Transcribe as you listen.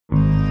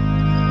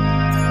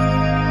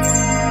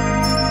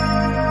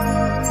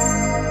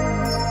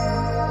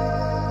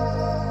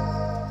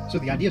So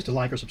the idea is to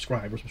like or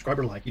subscribe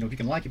or like. You know, if you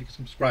can like, if you can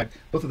subscribe,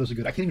 both of those are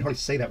good. I can't even hardly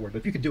say that word, but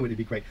if you could do it, it'd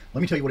be great.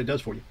 Let me tell you what it does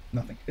for you.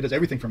 Nothing. It does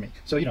everything for me.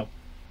 So, you know,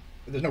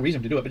 there's no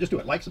reason to do it, but just do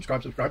it. Like,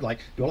 subscribe, like,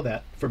 do all of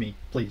that for me,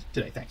 please,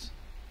 today. Thanks.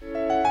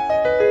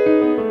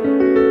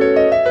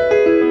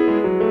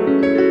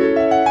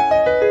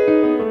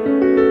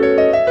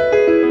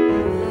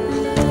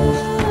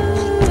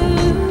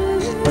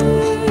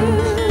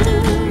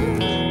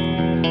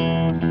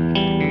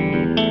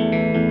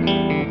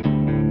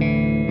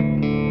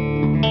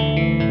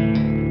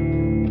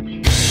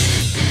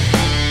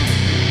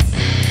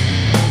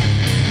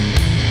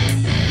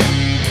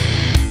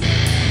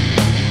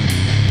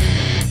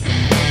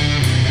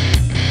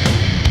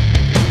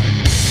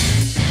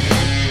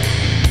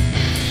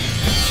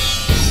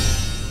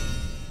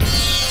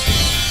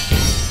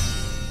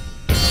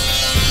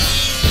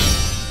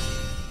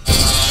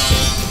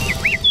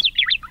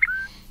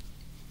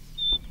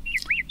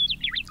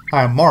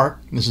 Hi, I'm Mark,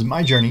 and this is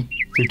my journey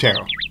through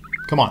tarot.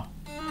 Come on.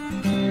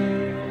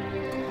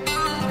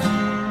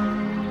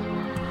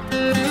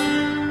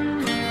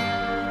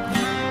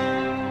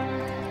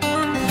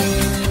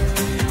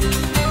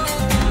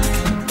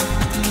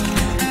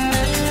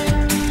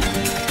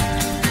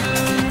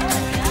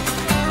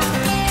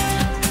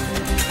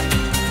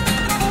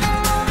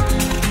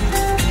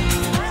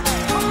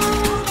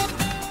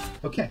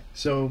 Okay,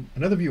 so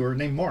another viewer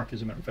named Mark,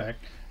 as a matter of fact,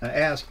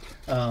 asked,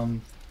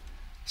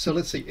 so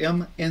let's see,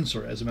 M.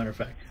 Ensor, as a matter of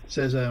fact,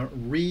 says,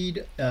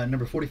 read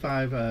number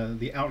 45,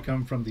 the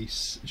outcome from the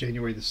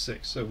January the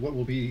 6th. So what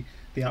will be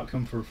the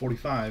outcome for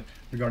 45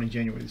 regarding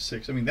January the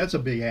 6th? I mean, that's a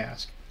big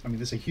ask. I mean,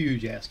 that's a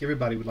huge ask.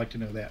 Everybody would like to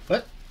know that,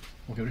 but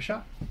we'll give it a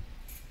shot.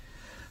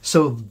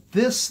 So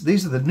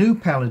these are the new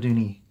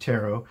Palladini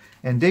Tarot,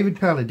 and David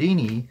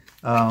Palladini,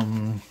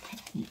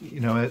 you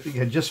know, he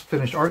had just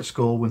finished art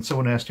school when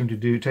someone asked him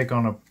to take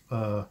on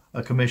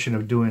a commission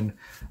of doing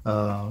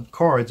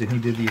cards, and he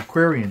did the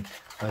Aquarian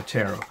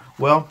Tarot.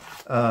 Well,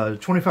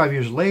 25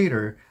 years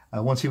later,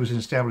 once he was an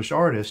established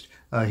artist,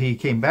 he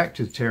came back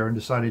to the tarot and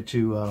decided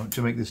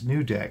to make this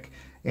new deck,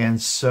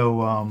 and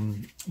so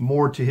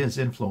more to his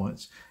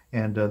influence.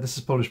 And this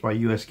is published by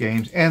U.S.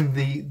 Games, and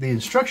the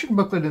instruction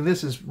booklet in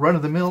this is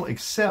run-of-the-mill,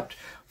 except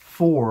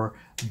for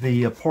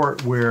the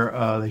part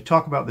where they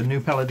talk about the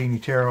new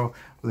Palladini Tarot,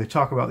 where they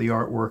talk about the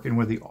artwork, and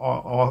where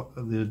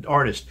the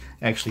artist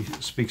actually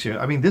speaks here.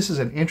 I mean, this is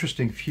an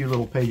interesting few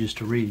little pages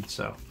to read,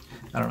 so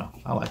I don't know,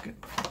 I like it.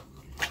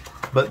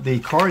 But the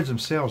cards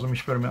themselves, let me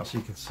spread them out so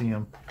you can see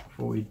them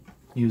before we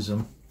use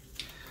them,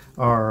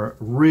 are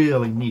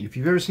really neat. If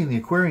you've ever seen the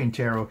Aquarian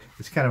Tarot,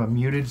 it's kind of a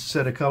muted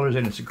set of colors,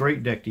 and it's a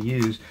great deck to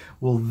use.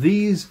 Well,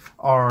 these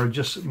are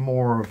just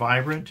more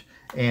vibrant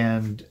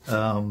and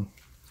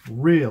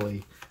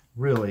really,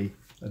 really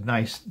a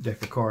nice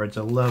deck of cards.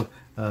 I love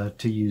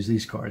to use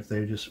these cards.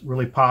 They're just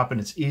really popping.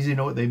 It's easy to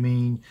know what they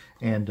mean,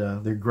 and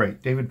they're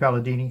great. David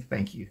Palladini,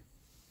 thank you.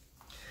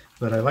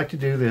 But I like to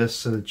do this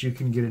so that you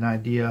can get an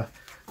idea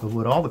of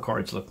what all the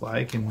cards look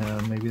like, and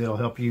maybe that'll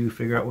help you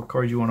figure out what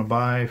cards you want to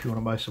buy, if you want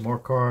to buy some more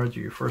cards, or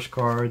your first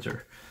cards,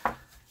 or,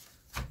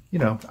 you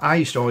know, I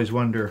used to always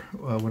wonder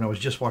when I was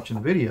just watching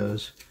the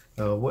videos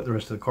what the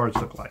rest of the cards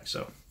look like,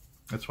 so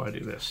that's why I do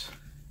this.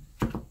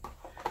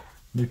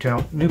 New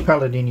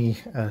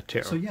Palladini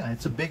Tarot. So yeah,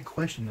 it's a big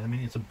question. I mean,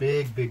 it's a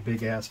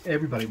big ask.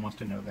 Everybody wants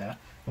to know that.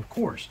 Of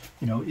course,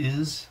 you know,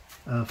 is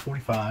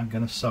 45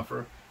 going to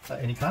suffer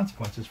any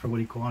consequences for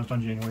what he caused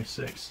on January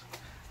 6th?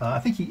 I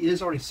think he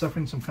is already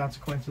suffering some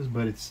consequences,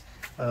 but it's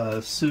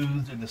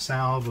soothed in the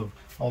salve of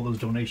all those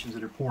donations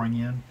that are pouring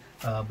in.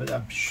 But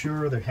I'm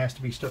sure there has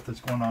to be stuff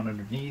that's going on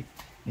underneath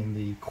in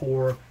the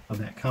core of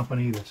that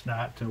company that's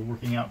not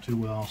working out too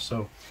well.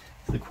 So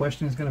the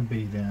question is going to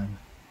be then,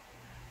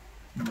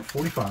 number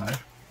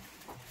 45,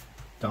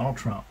 Donald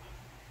Trump.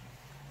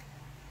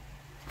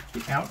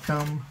 The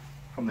outcome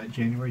from that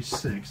January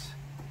 6th,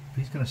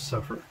 he's going to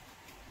suffer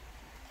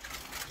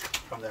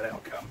from that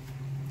outcome.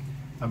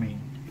 I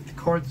mean, if the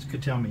cards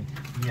could tell me,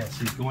 yes,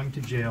 he's going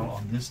to jail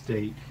on this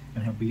date,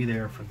 and he'll be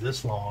there for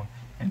this long,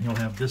 and he'll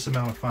have this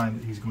amount of fine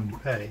that he's going to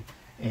pay,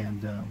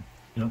 and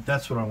you know,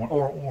 that's what I want.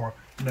 Or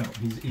no,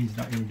 he's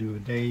not going to do a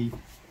day.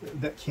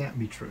 That can't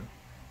be true.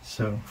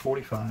 So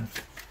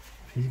 45,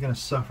 he's going to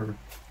suffer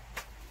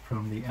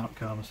from the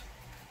outcomes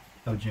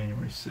of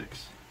January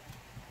 6th.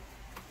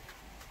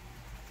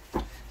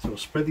 So we'll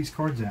spread these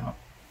cards out.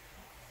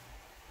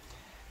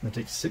 I'm going to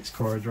take 6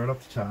 cards right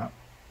off the top.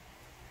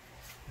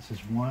 This is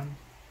 1,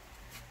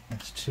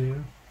 that's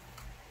 2,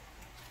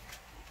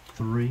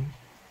 3,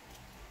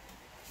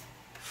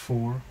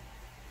 4,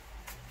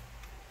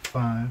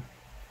 5,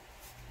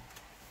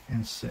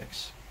 and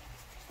 6.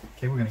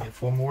 Okay, we're going to get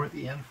 4 more at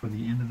the end for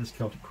the end of this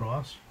Celtic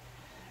cross.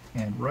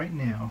 And right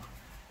now,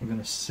 we're going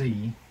to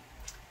see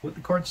what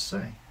the cards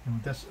say.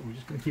 And that's, we're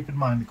just going to keep in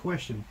mind the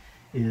question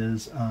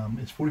is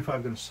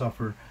 45 going to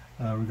suffer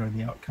regarding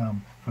the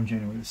outcome from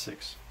January the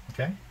 6th?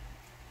 Okay?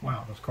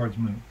 Wow, those cards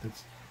move.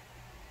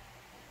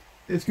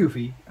 It's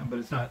goofy, but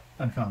it's not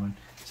uncommon.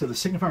 So the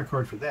signifier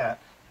card for that,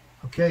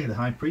 okay, the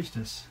High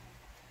Priestess.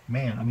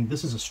 Man, I mean,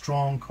 this is a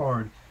strong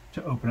card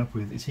to open up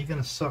with. Is he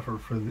going to suffer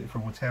for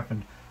what's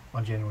happened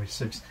on January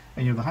 6th?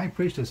 And the high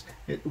priestess,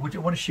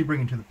 what is she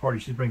bringing to the party?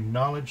 She's bringing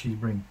knowledge, she's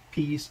bringing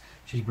peace,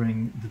 she's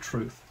bringing the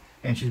truth,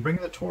 and she's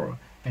bringing the Torah,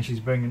 and she's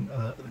bringing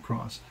the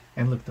cross.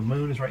 And look, the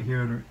moon is right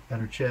here at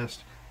her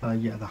chest.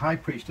 Yeah, the high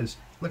priestess,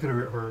 look at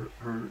her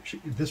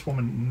this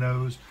woman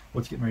knows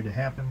what's getting ready to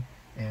happen,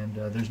 and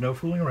there's no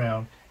fooling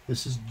around.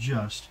 This is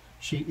just,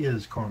 she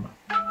is karma.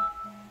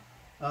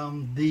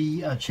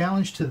 The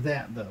challenge to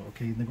that, though,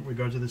 okay, in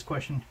regards to this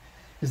question,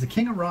 is the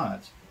King of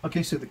Rods.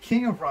 Okay, so the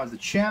King of Rods, the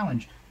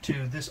challenge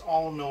to this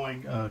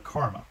all-knowing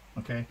karma,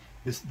 okay,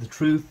 the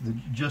truth, the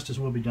justice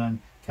will be done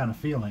kind of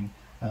feeling,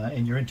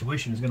 and your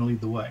intuition is going to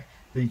lead the way.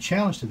 The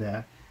challenge to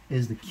that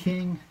is the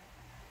King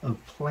of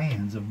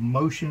plans, of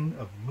motion,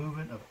 of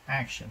movement, of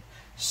action.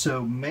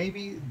 So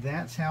maybe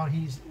that's how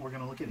we're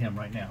going to look at him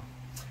right now.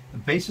 The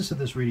basis of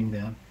this reading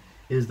then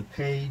is the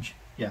page.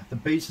 Yeah, the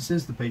basis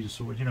is the page of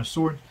swords.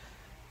 Sword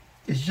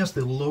is just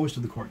the lowest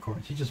of the court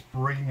cards. He's just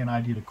bringing an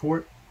idea to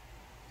court,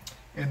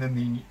 and then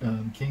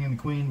the king and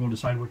the queen will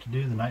decide what to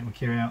do. The knight will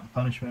carry out the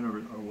punishment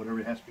or whatever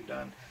it has to be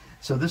done.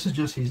 So this is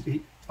just,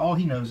 all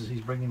he knows is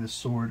he's bringing this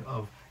sword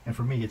of, and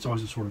for me it's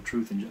always a sword of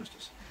truth and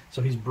justice.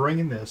 So he's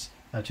bringing this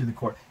to the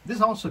court. This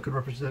also could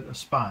represent a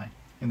spy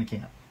in the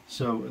camp.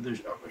 So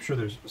I'm sure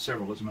there's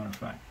several, as a matter of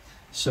fact.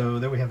 So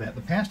there we have that.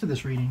 The past of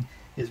this reading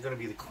is going to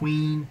be the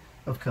Queen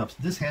of Cups.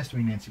 This has to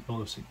be Nancy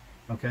Pelosi.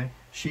 Okay,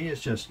 she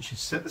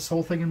set this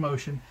whole thing in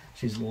motion.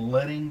 She's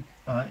letting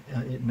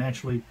it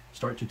naturally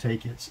start to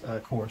take its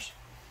course.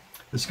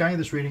 The sky of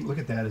this reading, look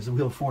at that, is the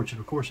Wheel of Fortune.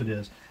 Of course it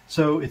is.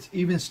 So it's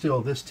even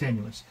still this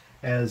tenuous,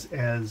 as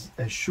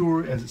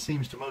sure as it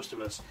seems to most of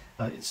us.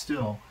 It's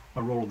still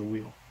a roll of the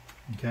wheel.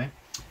 Okay,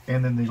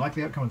 and then the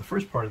likely outcome of the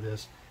first part of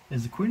this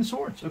is the Queen of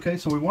Swords. Okay,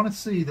 so we want to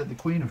see that the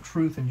Queen of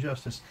Truth and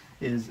Justice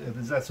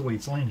that's the way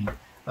it's leaning.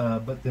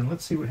 But then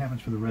let's see what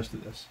happens for the rest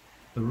of this.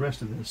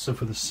 So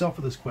for the self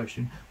of this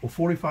question, will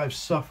 45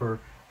 suffer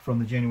from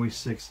the January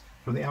 6th,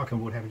 from the outcome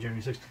of what happened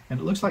January 6th? And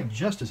it looks like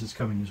justice is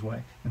coming his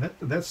way. And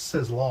that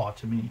says law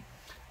to me.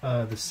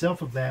 The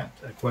self of that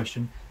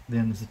question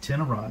then is the Ten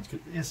of Rods.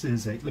 This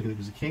is look at it,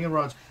 was a King of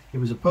Rods. He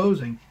was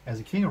opposing as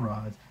a King of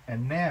Rods,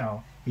 and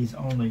now he's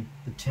only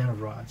the Ten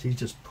of Rods. He's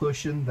just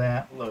pushing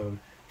that load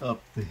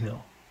up the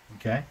hill.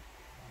 Okay?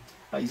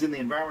 He's in the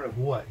environment of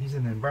what? He's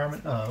in the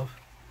environment of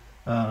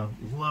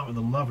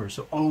the lover.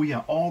 So, oh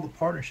yeah, all the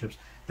partnerships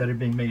that are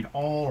being made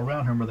all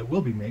around him, or that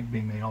will be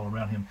being made all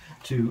around him,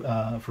 to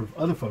for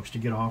other folks to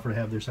get off or to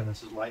have their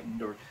sentences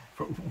lightened, or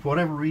for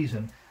whatever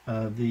reason,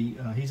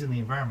 he's in the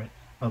environment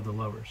of the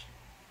lovers.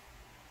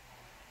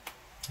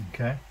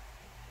 Okay.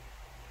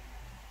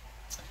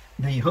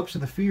 The hopes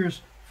and the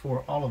fears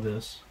for all of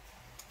this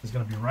is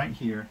going to be right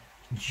here.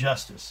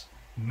 Justice.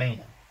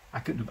 Man, I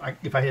couldn't have,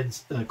 if I had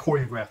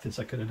choreographed this,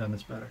 I could have done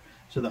this better.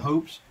 So the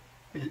hopes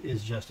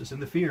is justice,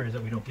 and the fear is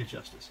that we don't get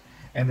justice.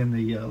 And then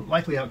the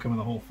likely outcome of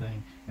the whole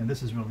thing, and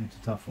this is really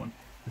a tough one.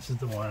 This is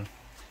the one,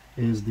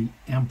 is the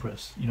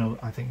Empress.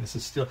 I think this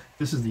is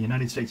the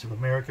United States of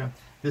America.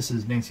 This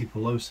is Nancy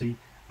Pelosi.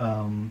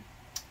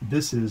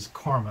 This is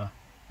karma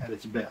at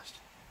its best.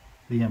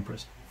 The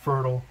Empress,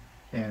 fertile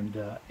and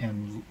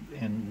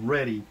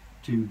ready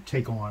to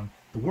take on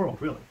the world,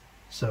 really.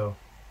 So,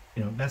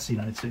 that's the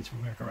United States of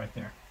America right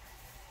there.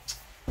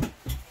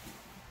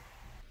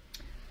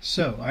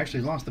 So, I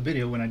actually lost the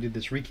video when I did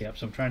this recap,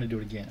 so I'm trying to do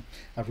it again.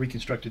 I've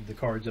reconstructed the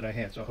cards that I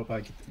had, so I hope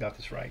I got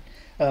this right.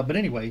 But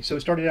anyway, so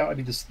it started out,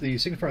 the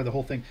signifier of the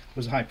whole thing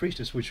was the High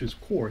Priestess, which, of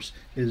course,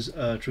 is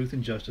truth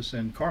and justice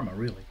and karma,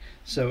 really.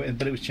 So,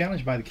 but it was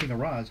challenged by the King of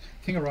Rods.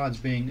 King of Rods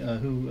being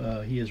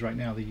who he is right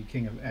now, the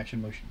King of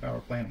Action, Motion,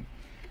 Power, Planning.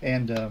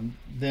 And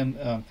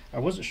then I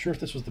wasn't sure if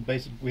this was the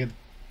basic. We had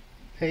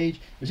page.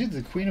 It was either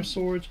the Queen of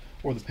Swords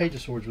or the Page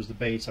of Swords was the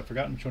base. I've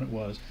forgotten which one it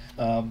was.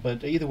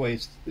 But either way,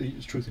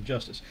 it's truth and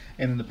justice.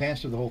 And then the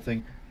past of the whole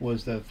thing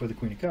was for the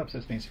Queen of Cups.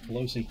 That's Nancy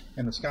Pelosi.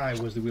 And the sky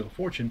was the Wheel of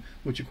Fortune,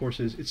 which of course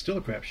it's still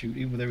a crapshoot,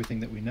 even with everything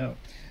that we know.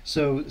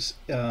 So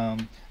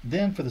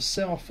then for the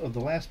self of the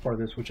last part of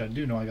this, which I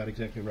do know I got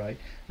exactly right,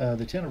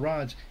 the Ten of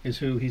Rods is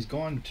who he's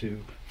gone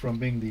to from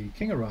being the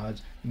King of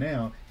Rods.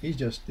 Now he's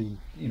just the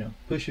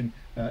pushing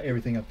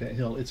everything up that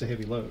hill. It's a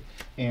heavy load,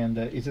 and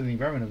it's in the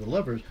environment of the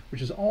lovers,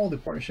 which is all the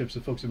partnerships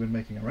that folks have been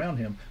making around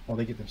him while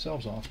they get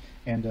themselves off.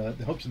 And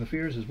the hopes and the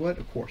fears is what?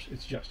 Of course,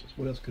 it's justice.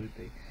 What else could it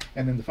be?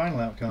 And then the final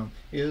outcome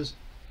is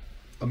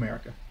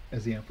America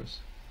as the Empress.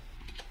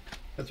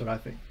 That's what I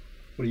think.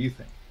 What do you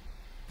think?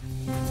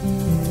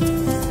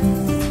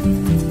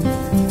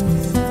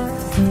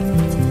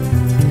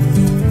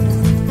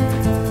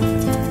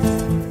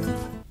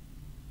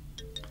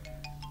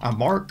 I'm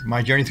Mark,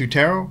 My Journey Through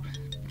Tarot.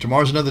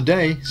 Tomorrow's another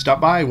day.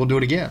 Stop by, we'll do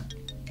it again.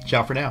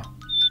 Ciao for now.